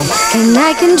Can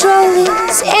I control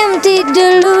this empty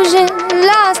delusion,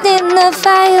 lost in the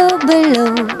fire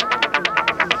below?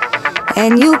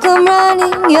 And you come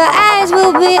running, your eyes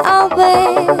will be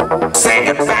open. Sing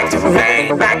it back to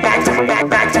me, back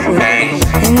to me.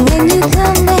 And when you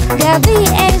come back, I'll be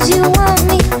as you want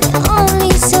me,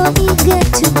 only so eager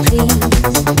to please.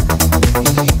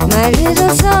 My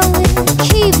little song will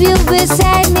keep you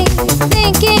beside me,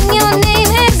 thinking your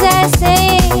name as I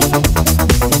sing.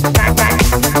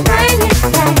 Bring it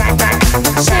back,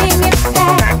 sing it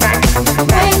back,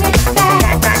 bring it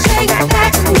back, sing it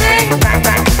back to me.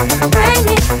 Bring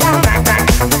it back,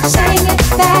 sing it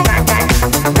back,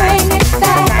 bring it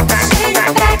back, sing it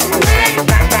back to me.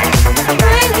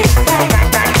 Bring it back,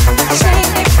 sing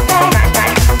it back,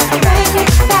 bring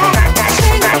it back,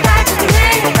 sing it back to me.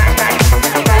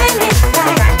 Bring it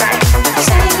back,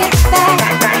 sing it back,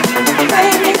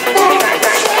 bring it back,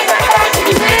 sing it back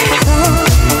to me.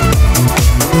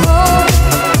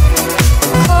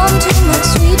 Come to my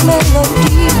sweet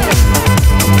melody.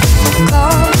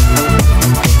 Come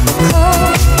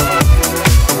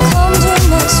to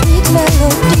my sweet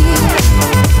melody.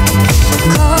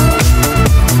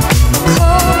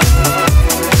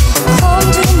 Come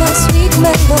to my sweet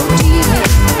melody.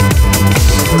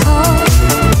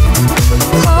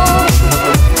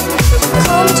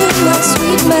 Come to my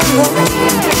sweet melody.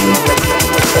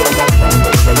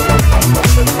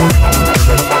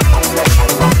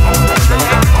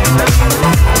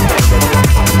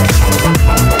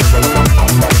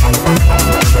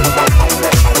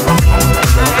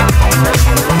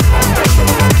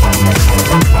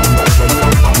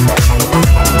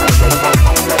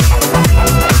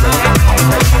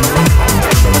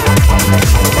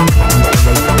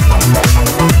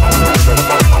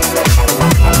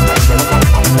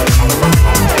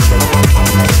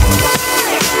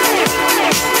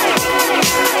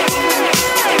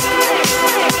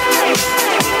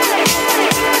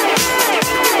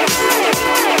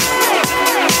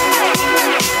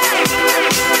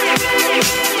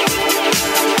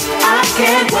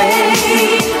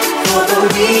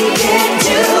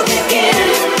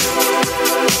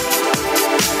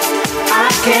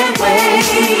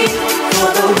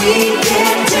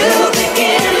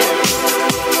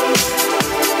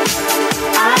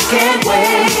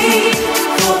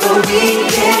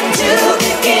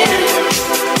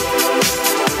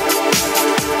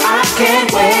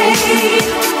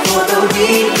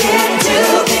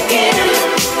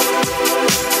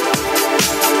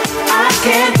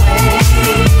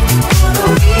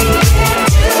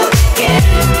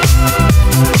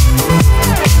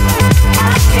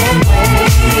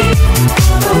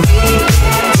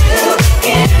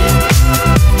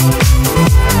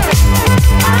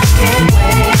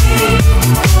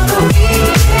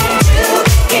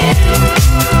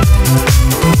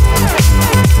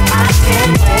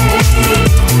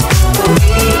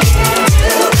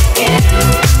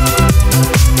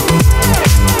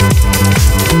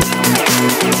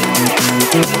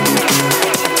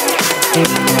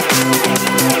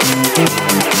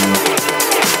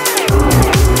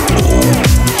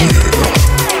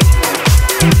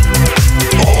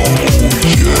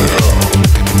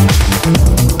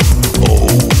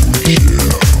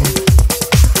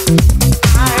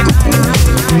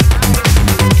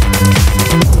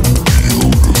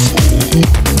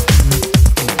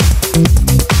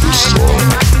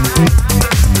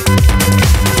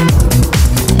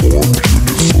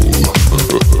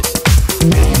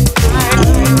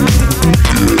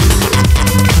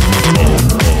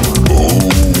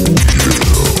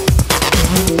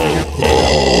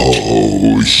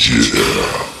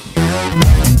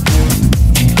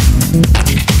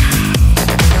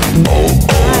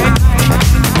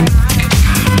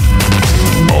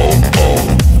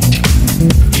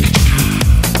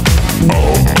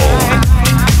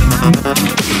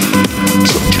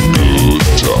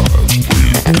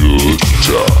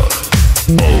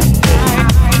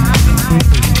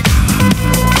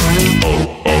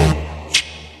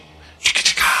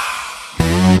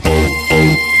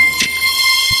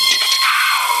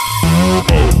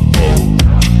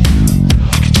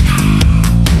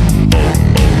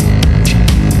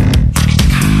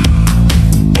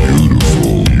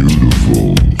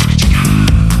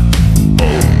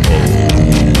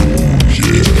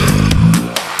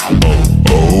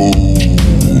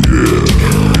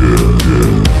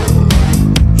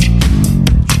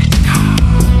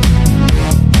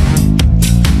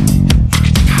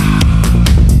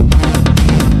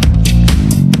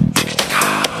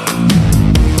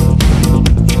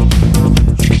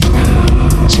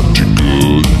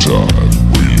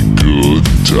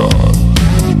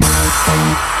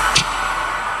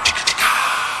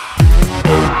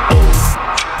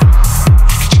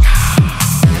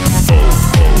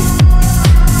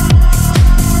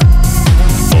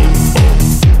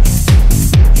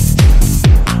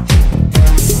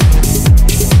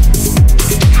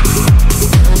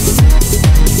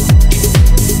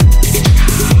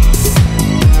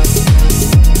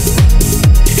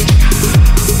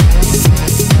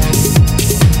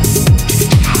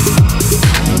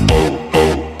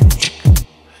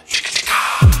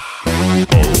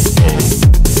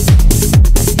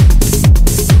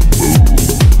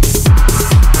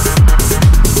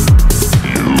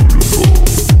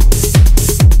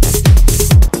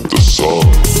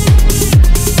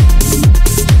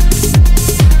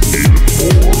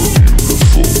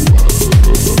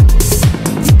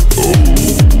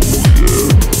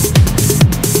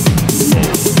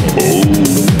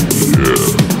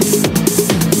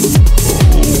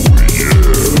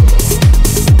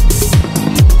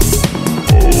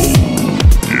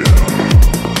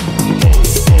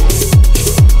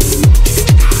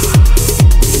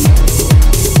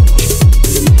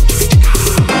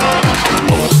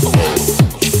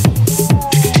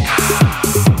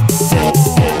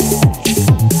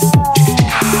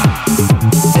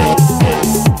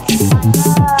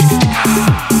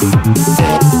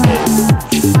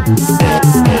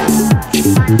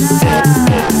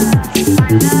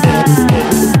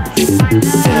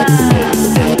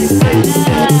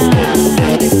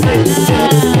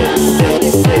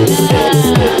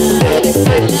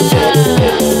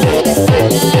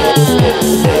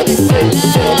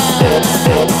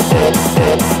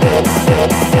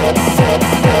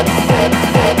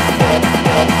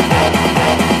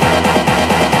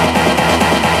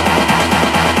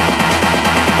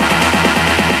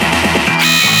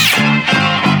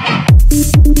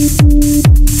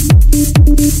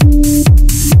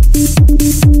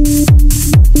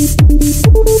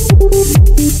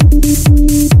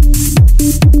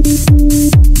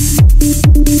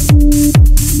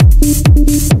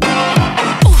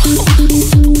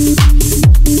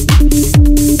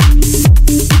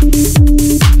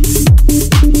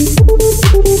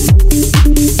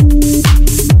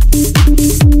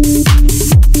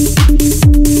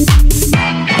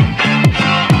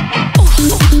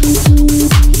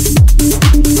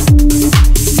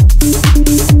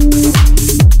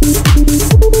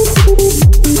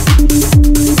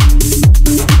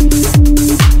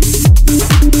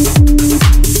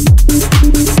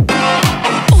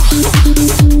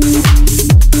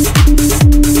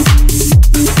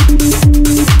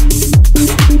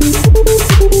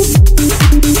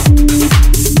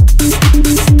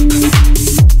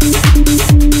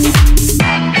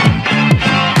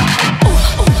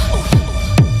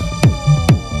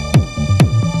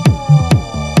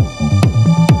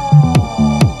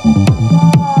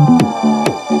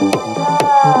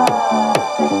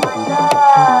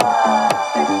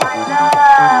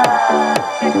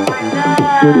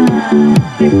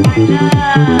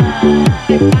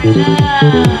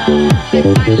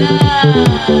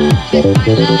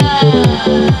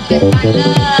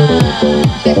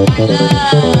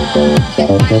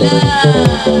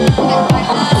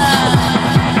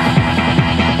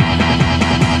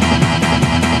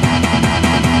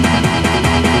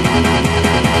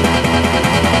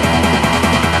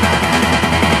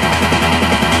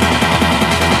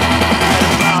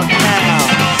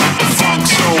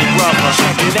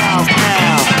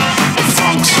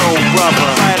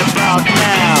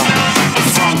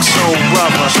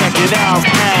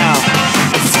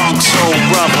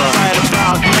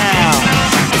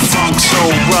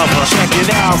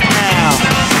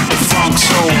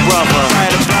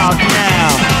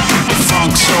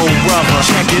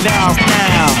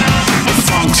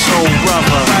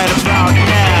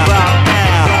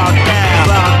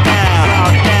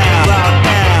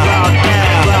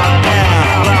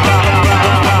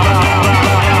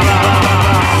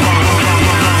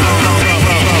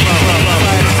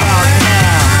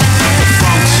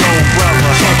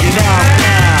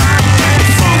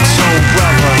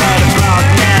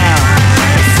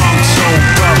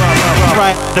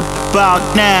 About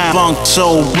now, funk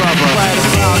soul rubber. Right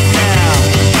about now,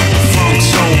 funk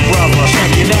soul rubber.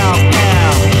 Check it out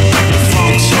now,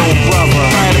 funk soul rubber.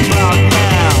 Right about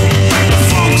now,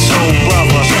 funk soul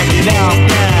rubber. Check it out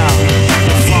now,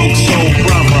 funk soul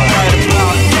rubber. Right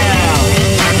about now,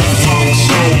 funk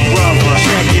soul rubber.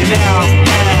 Check it out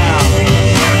now,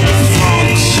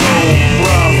 funk soul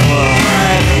rubber.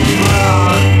 Right about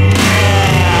now.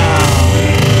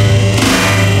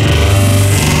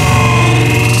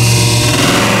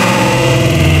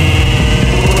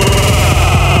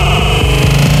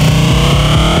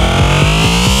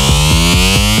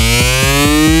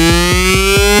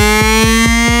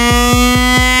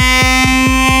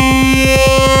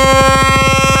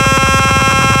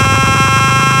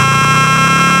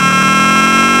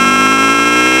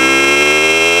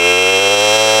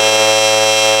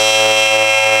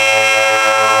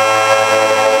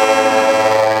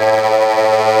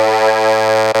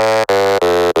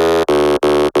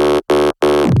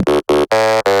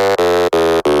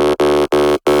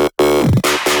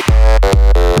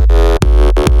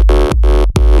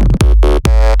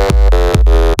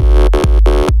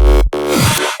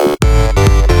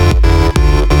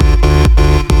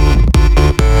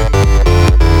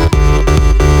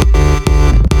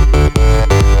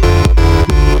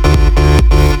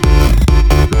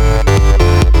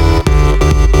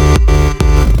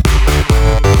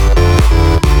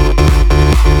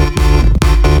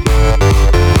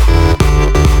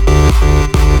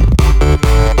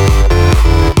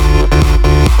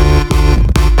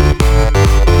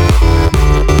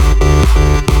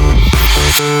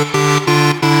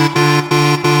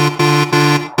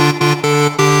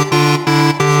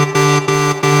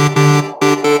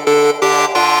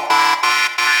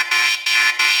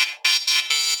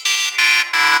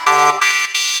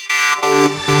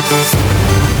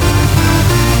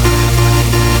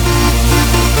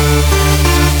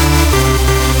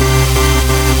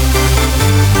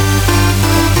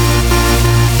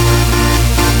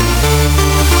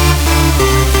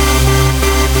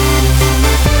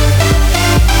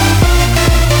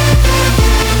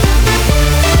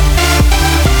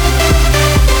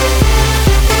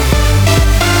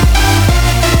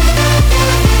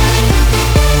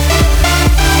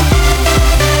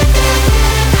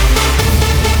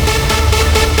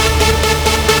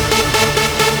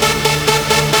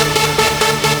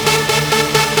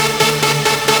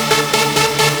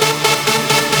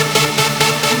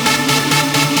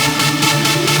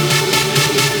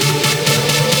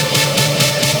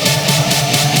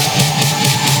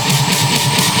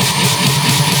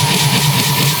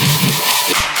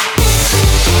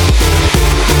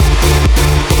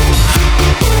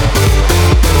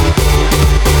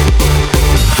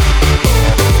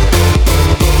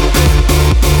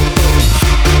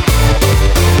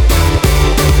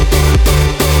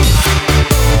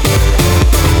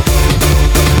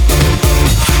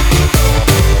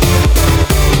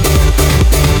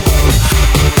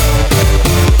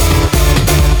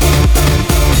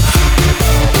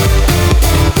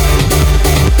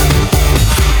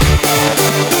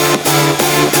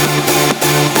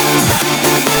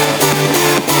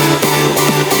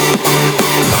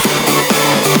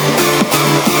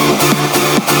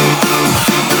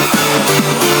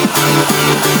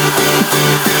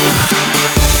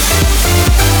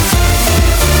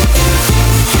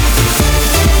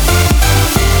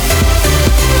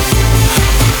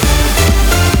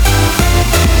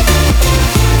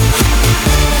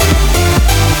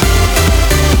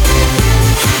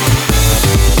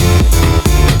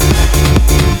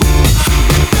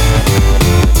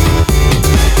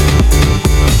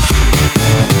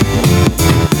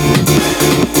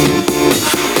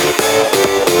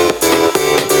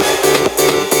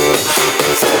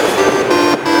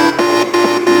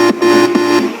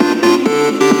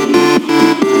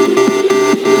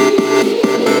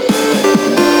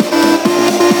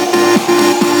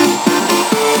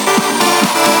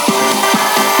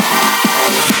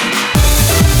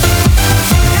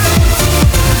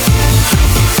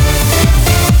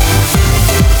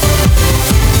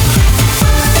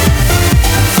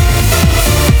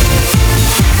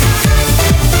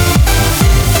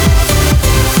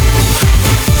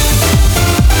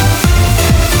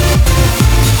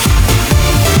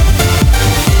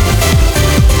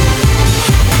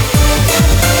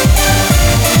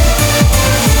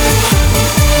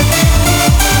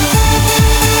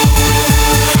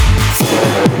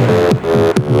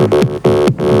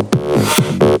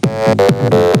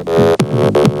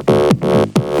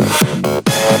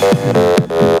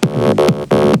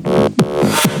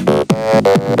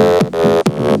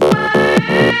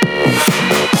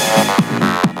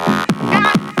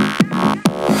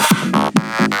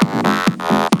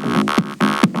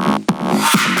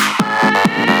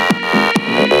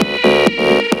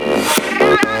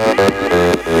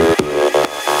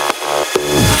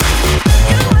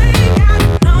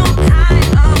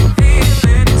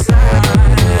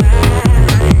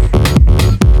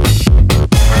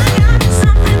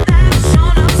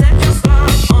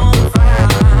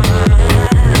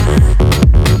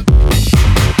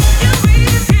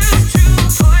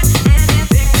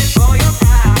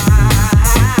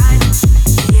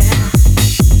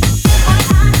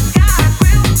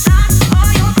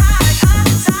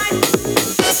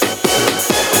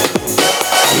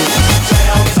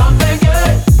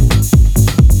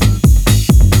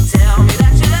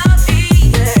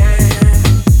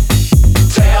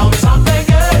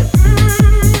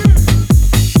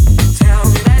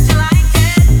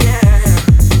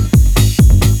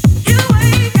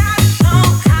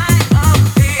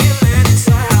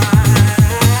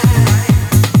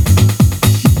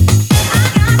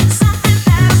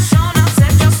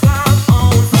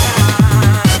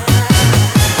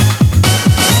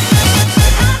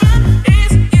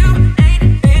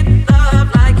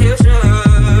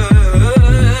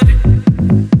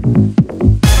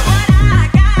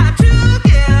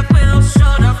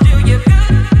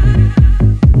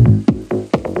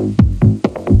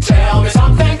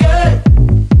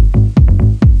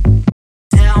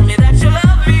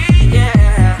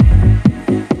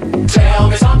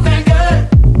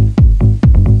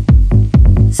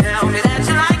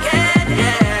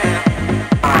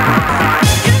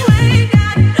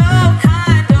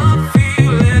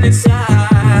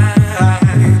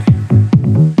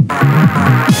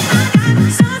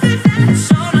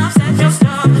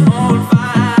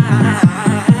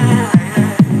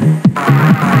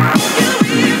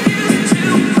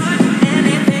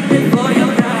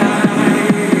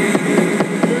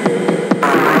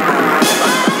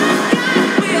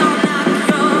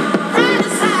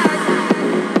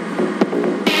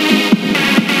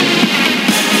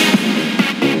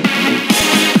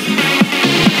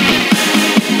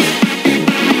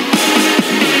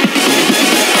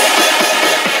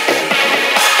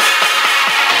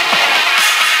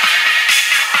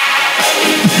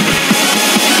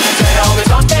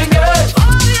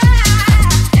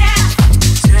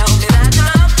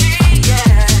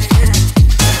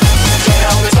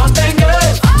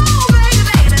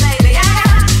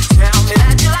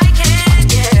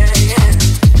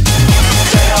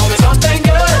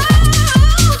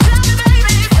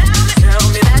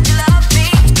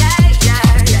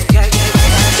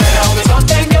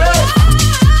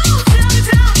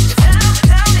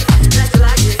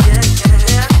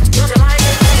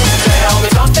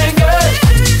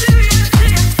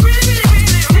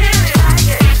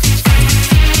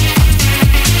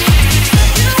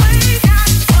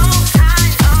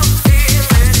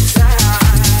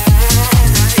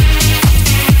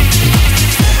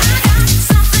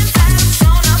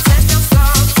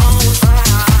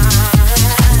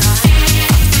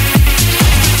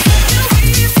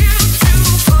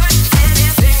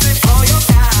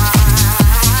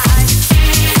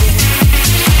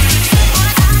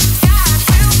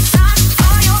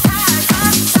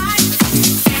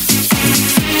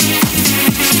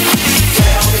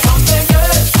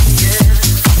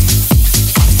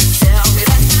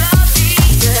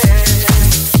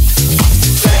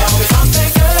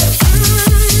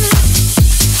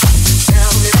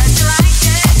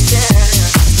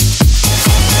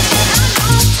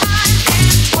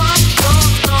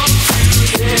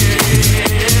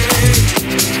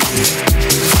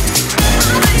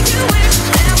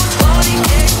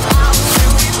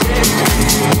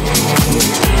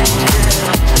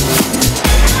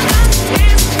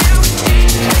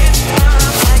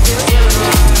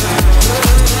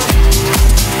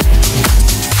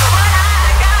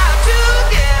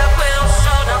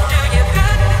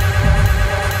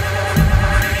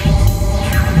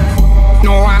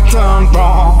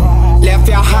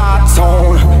 heart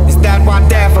tone? Is that what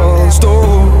devils do?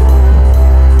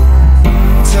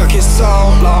 Took you so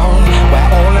long, where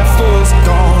only fools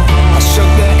gone. I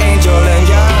shook the angel and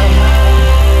young.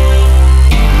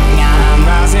 Now I'm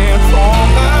rising from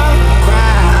the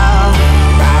ground,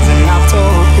 rising up to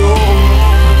you.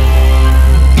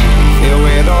 Filled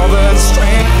with all the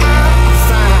strength I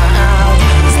found,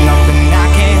 there's nothing I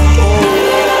can't do.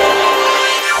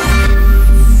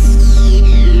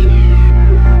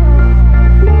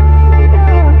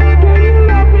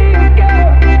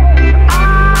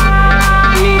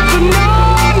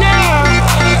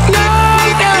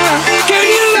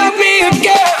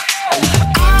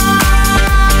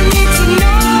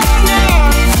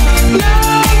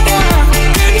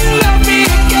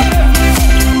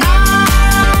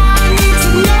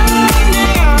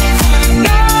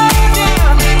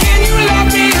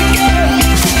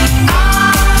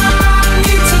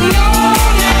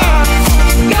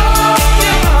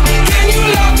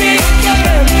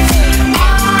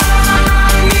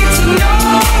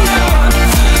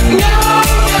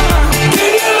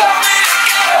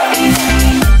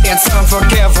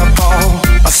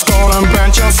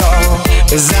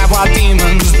 Is that what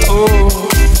demons do?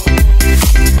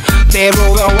 They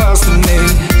rule the world to me,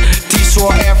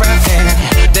 destroy everything.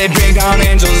 They bring down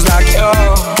angels like you.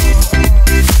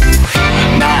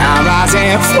 Now I'm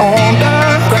rising from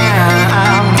the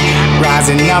ground,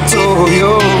 rising up to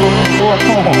you.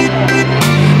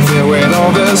 Filled with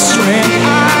all the strength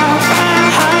I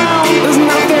found, there's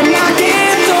nothing I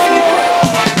can't do.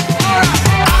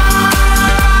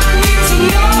 I need to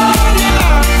know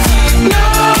now,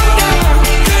 know.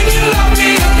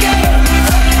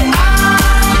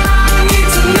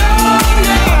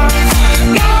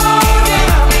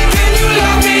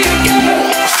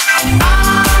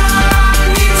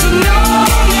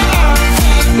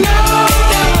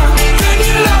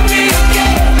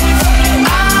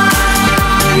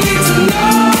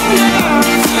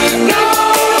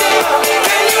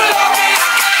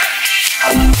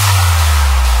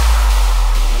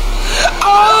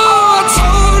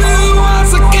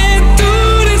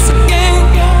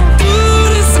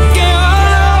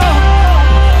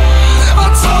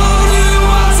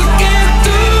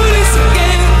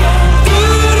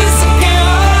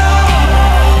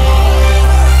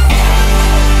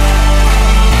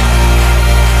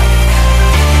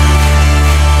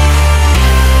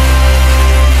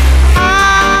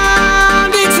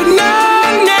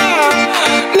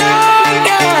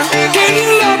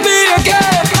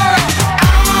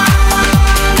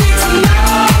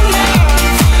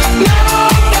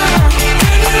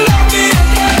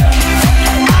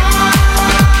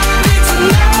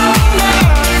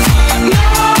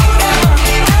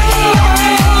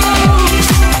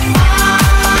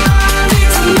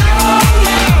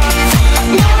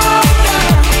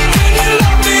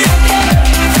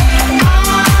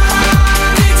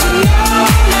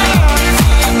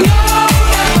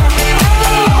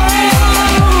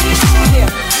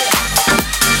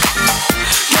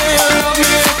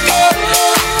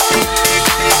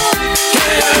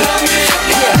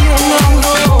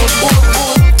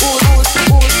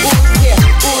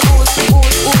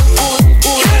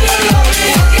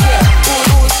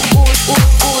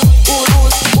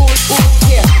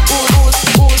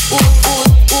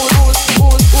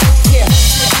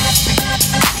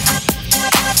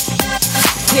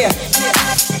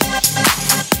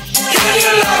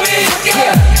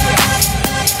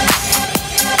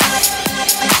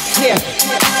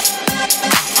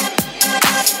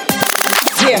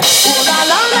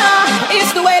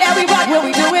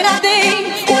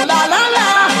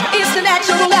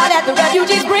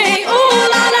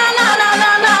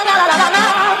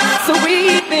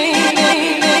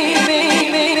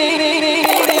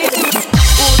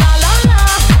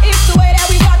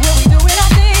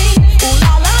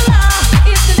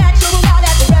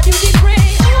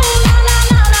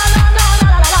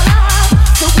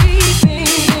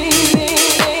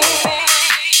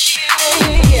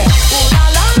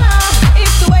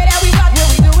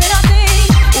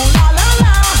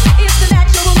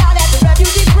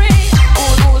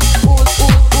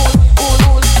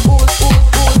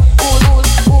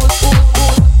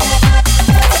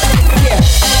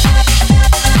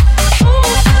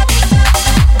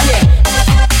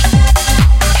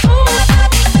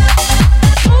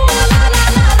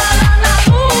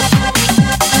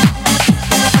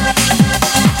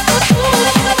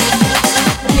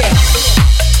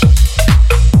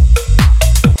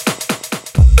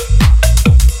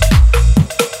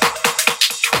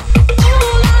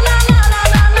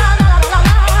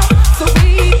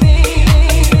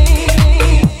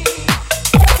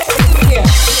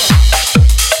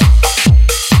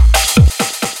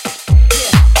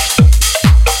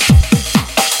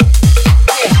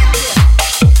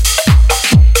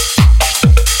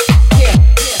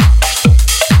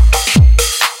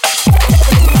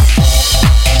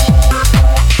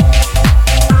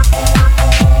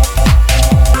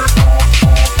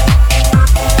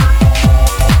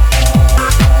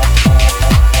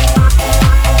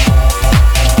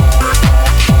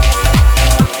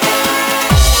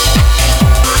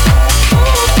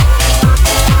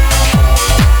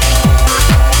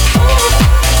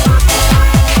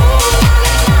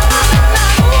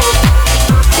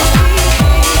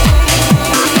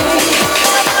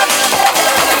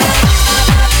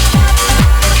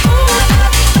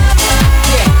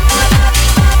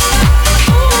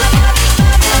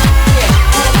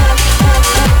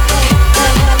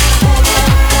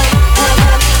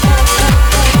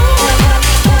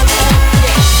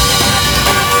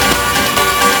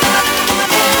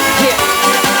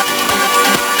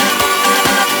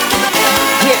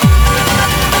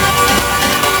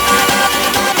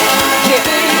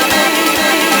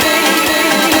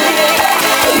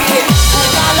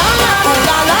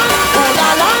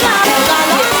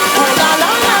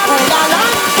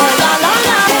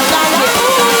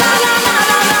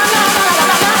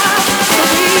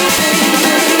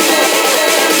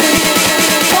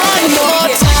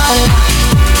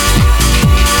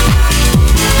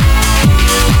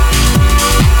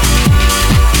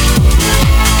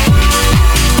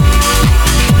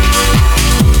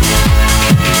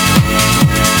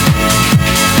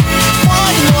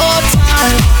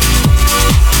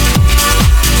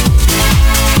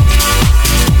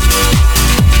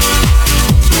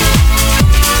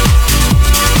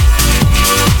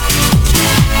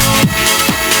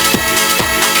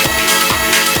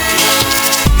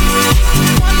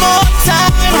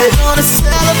 gonna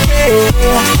celebrate.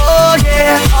 Oh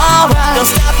yeah, alright. Don't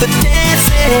stop the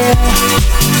dancing.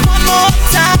 One more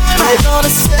time. We're gonna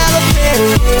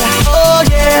celebrate. Oh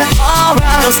yeah,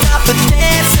 alright. Don't stop the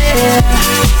dancing.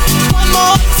 One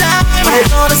more time. We're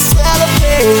gonna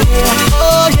celebrate.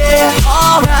 Oh yeah,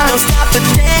 alright. Don't stop the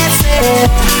dancing.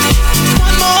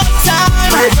 One more time.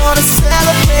 We're gonna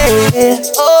celebrate.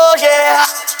 Oh yeah.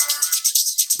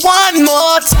 One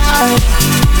more time.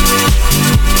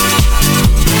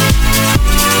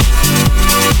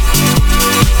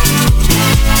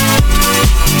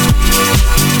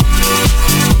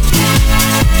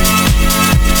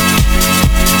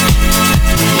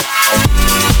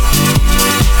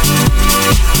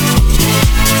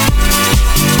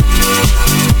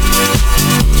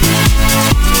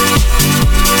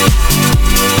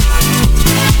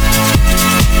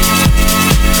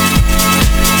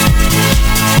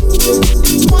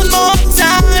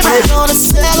 We're gonna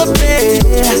celebrate.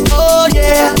 Oh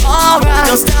yeah, alright.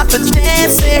 Don't stop the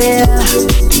dancing.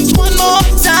 One more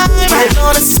time. We're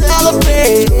gonna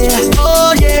celebrate.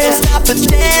 Oh yeah, don't stop the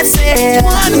dancing.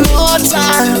 One more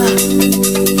time.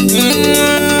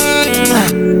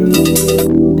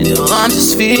 You know I'm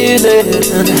just feeling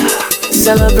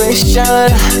celebration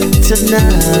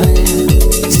tonight.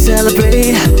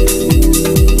 Celebrate.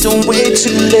 Don't wait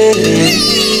too late.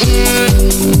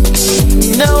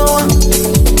 No,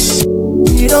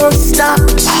 you don't stop.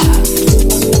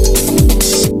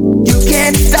 You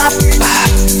can't stop.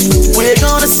 We're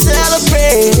gonna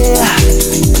celebrate.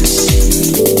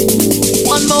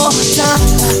 One more time.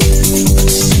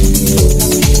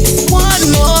 One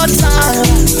more time.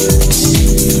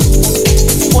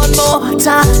 One more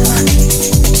time.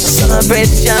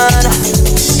 Celebration.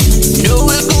 You know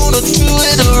we're gonna do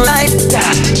it right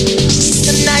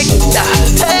tonight.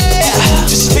 Hey,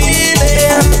 just feel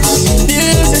it.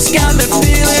 Music's got me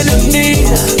feeling the need,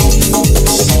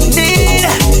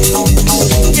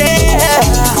 yeah.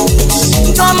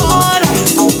 Come on,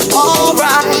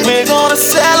 alright. We're gonna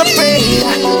celebrate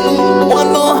one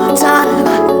more time.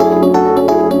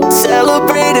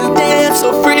 Celebrate and dance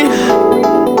so free.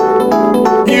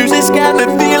 Music's got me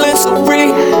feeling so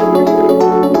free.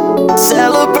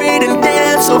 Celebrate and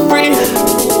dance so free.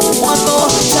 One more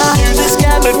time. Music's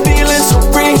got me feeling so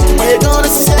free. We're gonna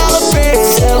celebrate,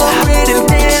 celebrate and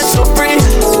dance so free.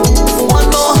 One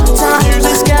more time.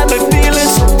 Music's got me feeling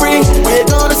so free. We're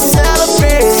gonna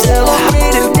celebrate,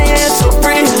 celebrate and dance so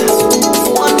free.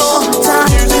 One more time.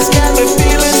 Music's got me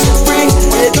feeling so free.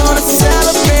 We're gonna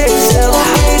celebrate,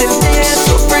 celebrate and dance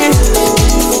so free.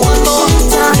 One more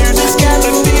time. Music's got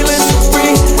me feeling so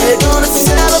free. We're gonna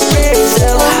celebrate,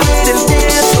 celebrate and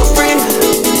dance so free.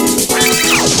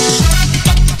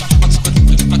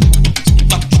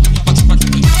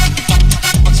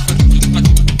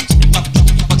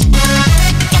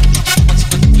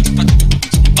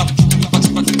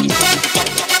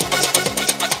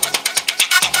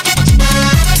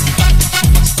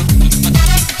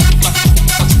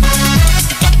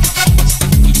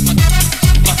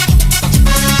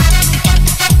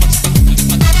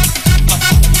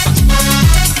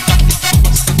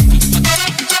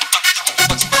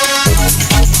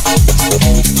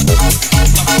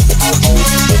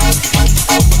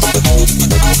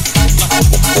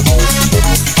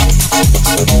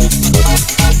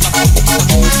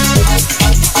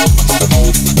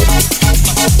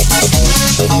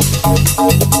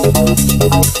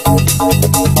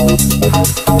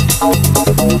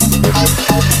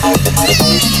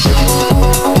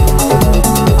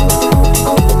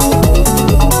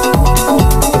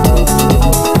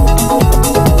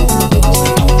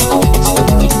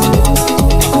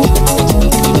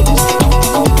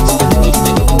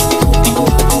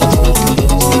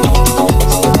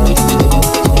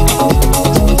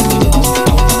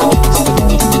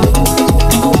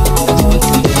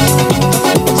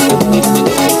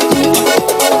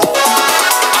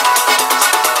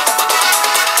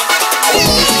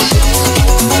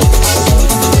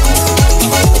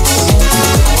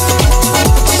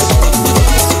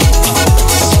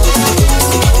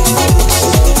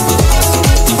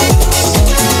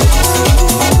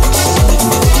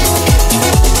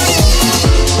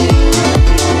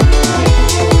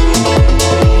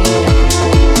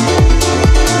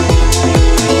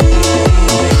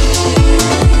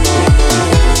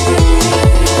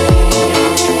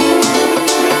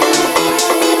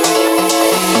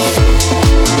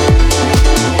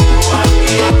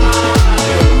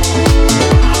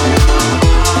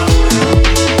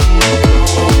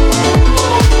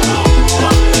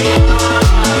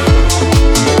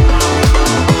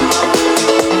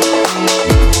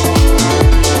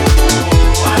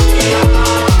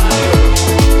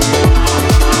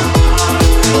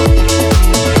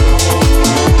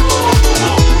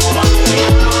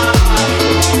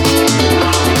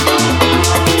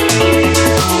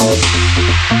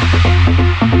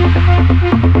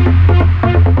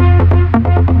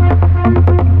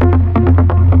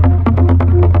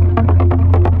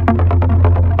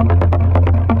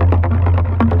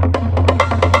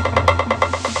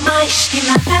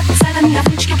 passar, na minha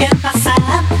frente que eu quero passar.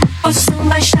 Pois som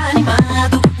baixar.